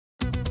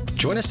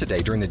Join us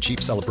today during the Jeep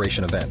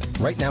Celebration event.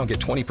 Right now, get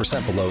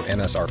 20% below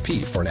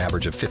MSRP for an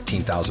average of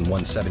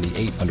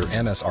 $15,178 under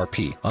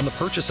MSRP on the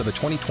purchase of a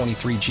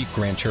 2023 Jeep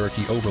Grand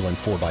Cherokee Overland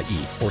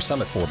 4xE or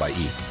Summit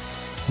 4xE.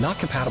 Not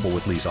compatible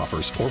with lease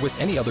offers or with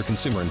any other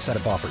consumer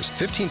incentive offers.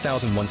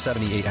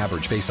 $15,178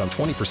 average based on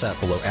 20%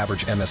 below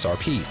average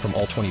MSRP from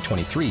all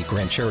 2023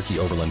 Grand Cherokee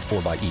Overland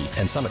 4xE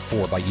and Summit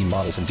 4xE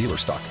models in dealer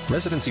stock.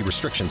 Residency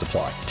restrictions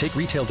apply. Take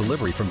retail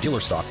delivery from dealer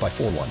stock by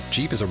 4/1.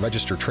 Jeep is a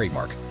registered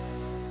trademark.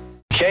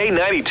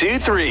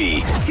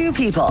 K92-3. Two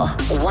people,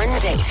 one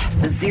date,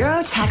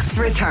 zero texts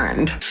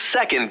returned.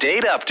 Second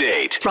date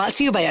update. Brought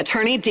to you by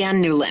attorney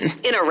Dan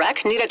Newlin. In a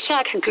wreck, need a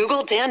check,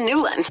 Google Dan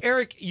Newlin.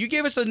 Eric, you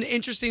gave us an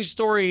interesting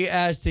story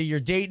as to your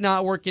date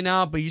not working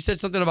out, but you said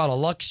something about a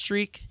luck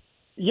streak.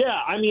 Yeah,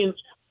 I mean,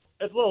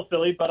 it's a little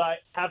silly, but I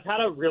have had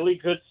a really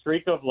good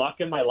streak of luck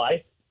in my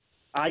life.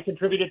 I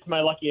contributed to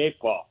my lucky 8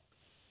 ball.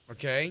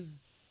 Okay.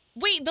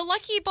 Wait, the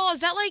lucky ball,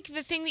 is that like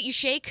the thing that you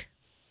shake?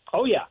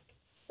 Oh, yeah.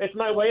 It's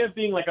my way of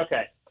being like,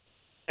 okay,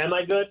 am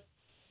I good?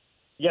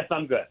 Yes,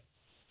 I'm good.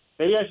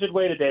 Maybe I should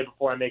wait a day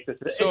before I make this.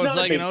 So it's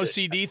like an big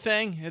OCD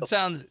thing? It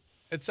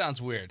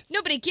sounds weird.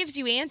 No, but it gives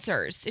you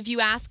answers if you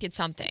ask it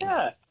something.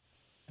 Yeah.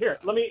 Here,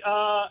 let me,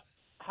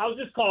 how's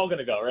this call going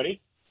to go? Ready?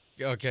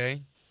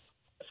 Okay.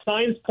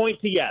 Signs point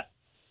to yes.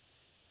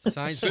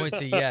 Signs point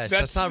to yes.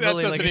 That's not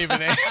really that doesn't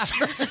even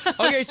answer.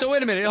 Okay, so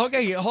wait a minute.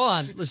 Okay, hold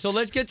on. So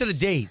let's get to the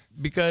date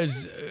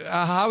because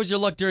how was your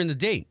luck during the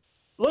date?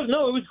 Look,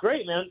 no, it was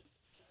great, man.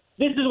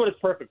 This is what it's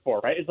perfect for,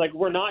 right? It's like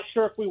we're not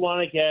sure if we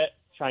want to get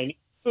Chinese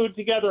food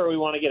together or we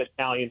want to get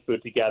Italian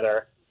food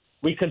together.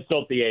 We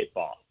consult the 8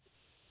 ball.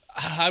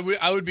 I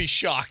would be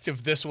shocked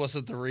if this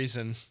wasn't the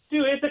reason.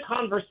 Dude, it's a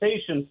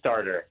conversation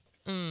starter.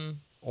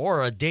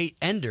 Or a date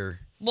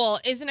ender. Well,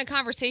 isn't a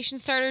conversation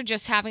starter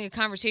just having a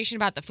conversation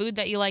about the food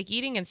that you like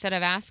eating instead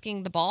of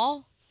asking the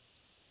ball?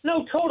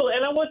 No, totally.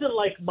 And I wasn't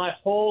like my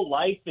whole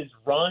life is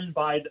run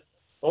by,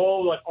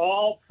 like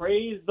all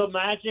praise the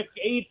magic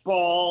 8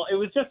 ball. It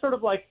was just sort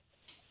of like,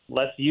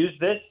 let's use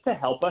this to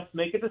help us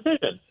make a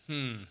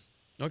decision.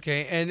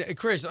 Okay, and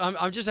Chris,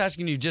 I'm just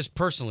asking you just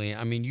personally.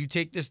 I mean, you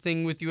take this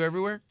thing with you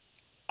everywhere?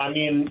 I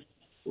mean,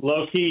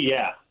 low-key,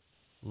 yeah.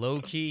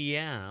 Low-key,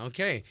 yeah.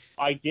 Okay.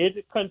 I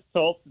did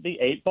consult the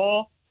 8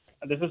 ball.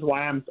 This is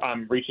why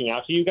I'm reaching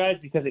out to you guys,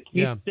 because it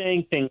keeps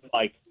saying things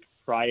like,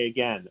 try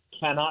again,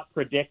 cannot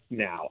predict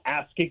now,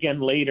 ask again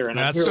later. And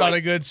that's not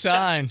a good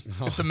sign.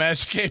 The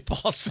magic 8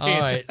 ball saying.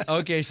 All right.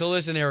 Okay, so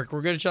listen, Eric,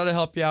 we're going to try to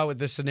help you out with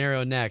this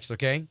scenario next,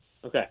 okay?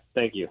 Okay,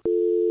 thank you.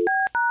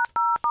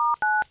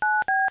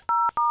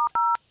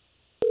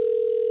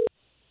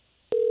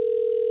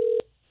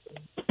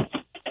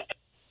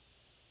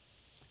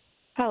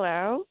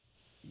 Hello?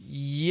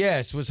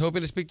 Yes, was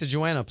hoping to speak to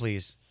Joanna,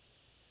 please.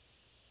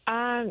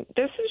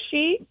 This is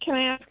she. Can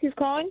I ask who's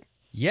calling?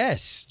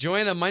 Yes,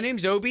 Joanna, my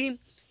name's Obi.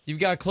 You've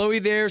got Chloe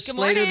there, Good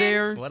Slater morning.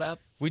 there. What up?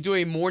 We do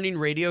a morning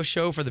radio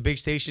show for the big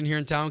station here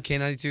in town,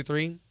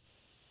 K92.3.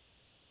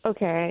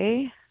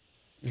 Okay.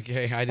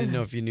 Okay, I didn't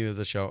know if you knew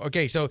the show.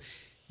 Okay, so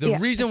the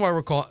reason why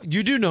we're calling,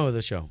 you do know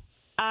the show.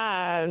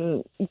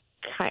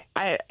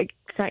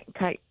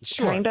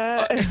 Sure.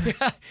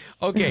 Kinda.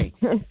 Okay.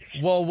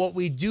 Well, what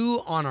we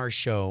do on our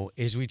show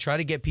is we try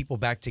to get people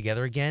back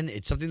together again.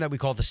 It's something that we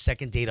call the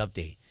second date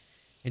update.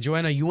 And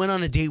Joanna, you went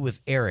on a date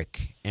with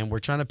Eric, and we're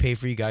trying to pay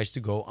for you guys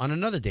to go on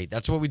another date.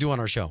 That's what we do on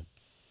our show.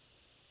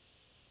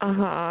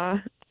 Uh-huh.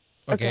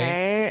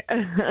 Okay.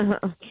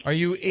 Are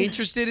you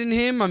interested in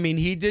him? I mean,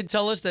 he did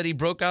tell us that he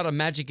broke out a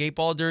magic 8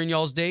 ball during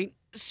y'all's date.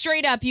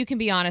 Straight up, you can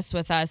be honest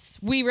with us.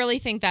 We really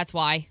think that's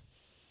why.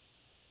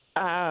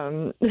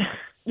 Yeah,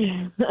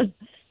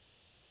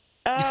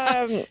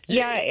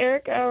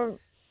 Eric,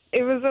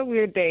 it was a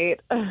weird date.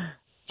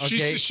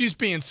 Okay. She's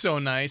being so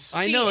nice.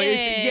 I know.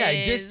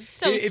 Just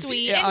so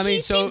sweet. And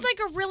he seems like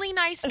a really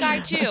nice guy,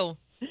 too.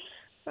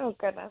 Oh,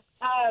 goodness.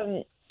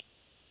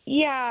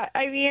 Yeah,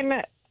 I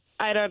mean,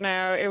 I don't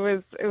know. It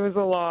was a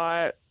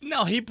lot.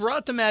 No, he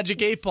brought the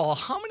magic 8 ball.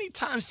 How many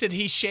times did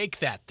he shake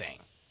that thing?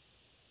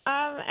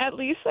 At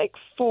least like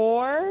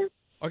 4.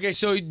 Okay,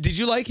 so did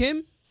you like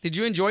him? Did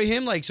you enjoy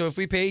him? Like, so if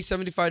we pay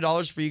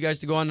 $75 for you guys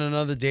to go on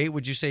another date,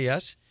 would you say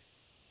yes?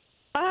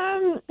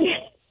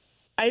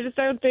 I just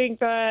don't think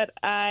that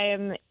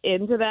I'm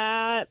into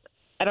that.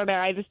 I don't know.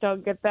 I just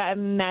don't get that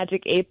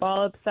magic 8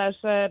 ball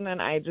obsession,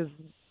 and I just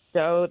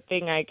don't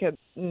think I could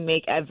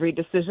make every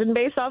decision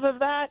based off of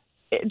that.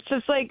 It's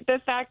just like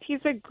the fact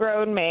he's a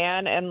grown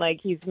man and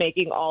like he's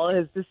making all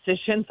his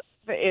decisions.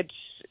 It's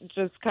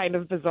just kind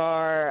of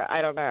bizarre.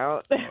 I don't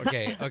know.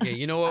 Okay.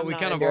 You know what? we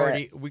kind of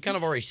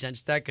already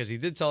sensed that because he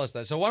did tell us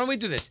that. So why don't we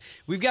do this?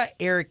 We've got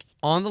Eric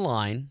on the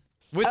line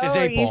with his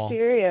 8 ball. Are you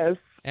serious?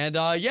 And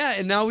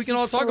and now we can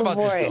all talk about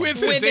this. With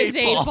his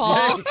 8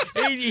 ball.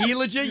 He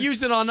legit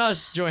used it on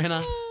us,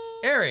 Joanna.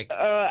 Eric.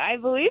 I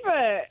believe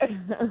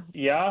it.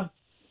 Yeah.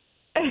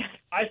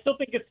 I still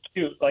think it's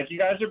cute. Like, you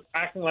guys are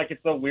acting like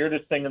it's the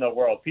weirdest thing in the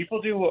world.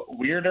 People do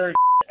weirder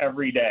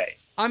every day.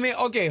 I mean,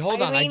 okay,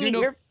 hold on. I do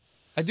know.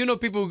 I do know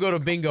people who go to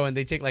bingo and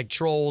they take like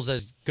trolls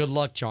as good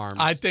luck charms.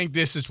 I think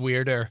this is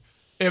weirder.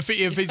 If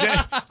he's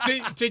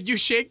did you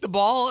shake the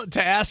ball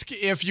to ask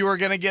if you were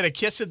going to get a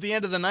kiss at the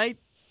end of the night?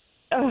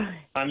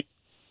 I mean,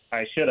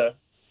 I should have.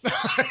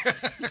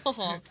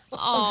 Oh.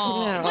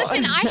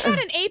 Listen, I had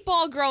an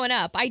 8-ball growing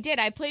up. I did.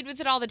 I played with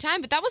it all the time,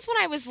 but that was when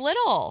I was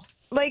little.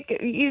 Like,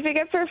 using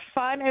it for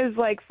fun is,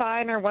 like,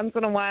 fine or once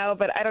in a while,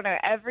 but I don't know.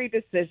 Every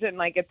decision,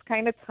 like, it's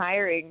kind of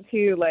tiring,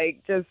 too.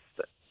 Like, just,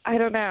 I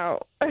don't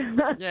know.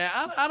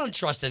 Yeah, I don't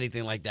trust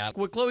anything like that.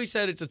 What Chloe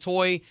said, it's a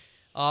toy,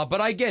 but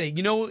I get it.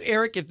 You know,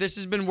 Eric, if this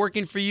has been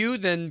working for you,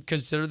 then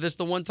consider this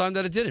the one time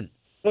that it didn't.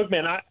 Look,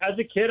 man, as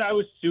a kid, I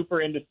was super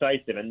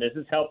indecisive, and this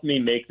has helped me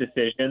make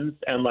decisions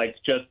and, like,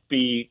 just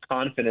be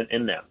confident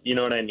in them. You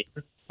know what I mean?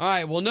 All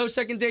right, well, no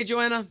second date,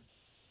 Joanna?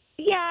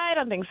 Yeah, I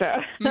don't think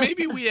so.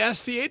 Maybe we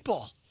ask the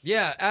 8-ball.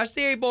 Yeah, ask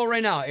the 8-ball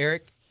right now,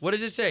 Eric. What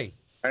does it say?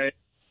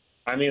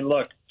 I mean,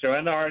 look,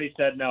 Joanna already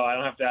said no. I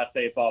don't have to ask the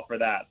 8-ball for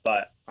that,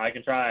 but I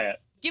can try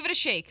it. Give it a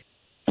shake.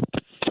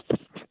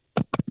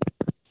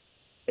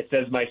 It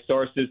says my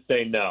sources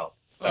say no.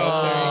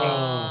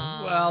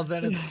 Oh, well,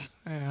 then it's...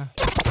 Yeah.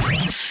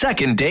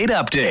 Second date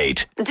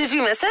update. Did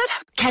you miss it?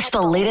 Catch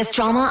the latest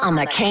drama on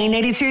the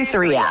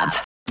K82-3 app.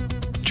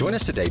 Join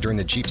us today during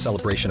the Jeep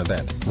Celebration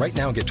event. Right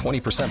now, get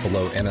 20%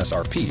 below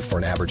MSRP for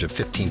an average of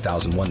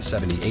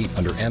 $15,178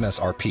 under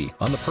MSRP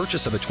on the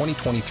purchase of a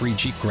 2023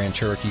 Jeep Grand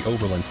Cherokee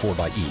Overland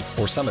 4xE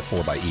or Summit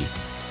 4xE.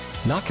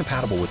 Not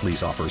compatible with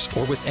lease offers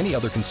or with any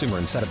other consumer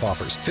incentive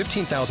offers.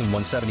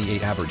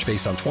 $15,178 average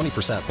based on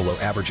 20% below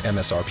average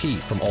MSRP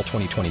from all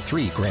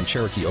 2023 Grand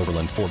Cherokee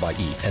Overland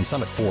 4xE and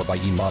Summit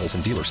 4xE models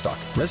in dealer stock.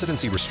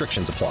 Residency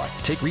restrictions apply.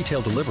 Take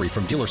retail delivery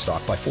from dealer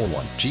stock by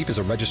 4/1. Jeep is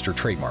a registered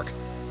trademark.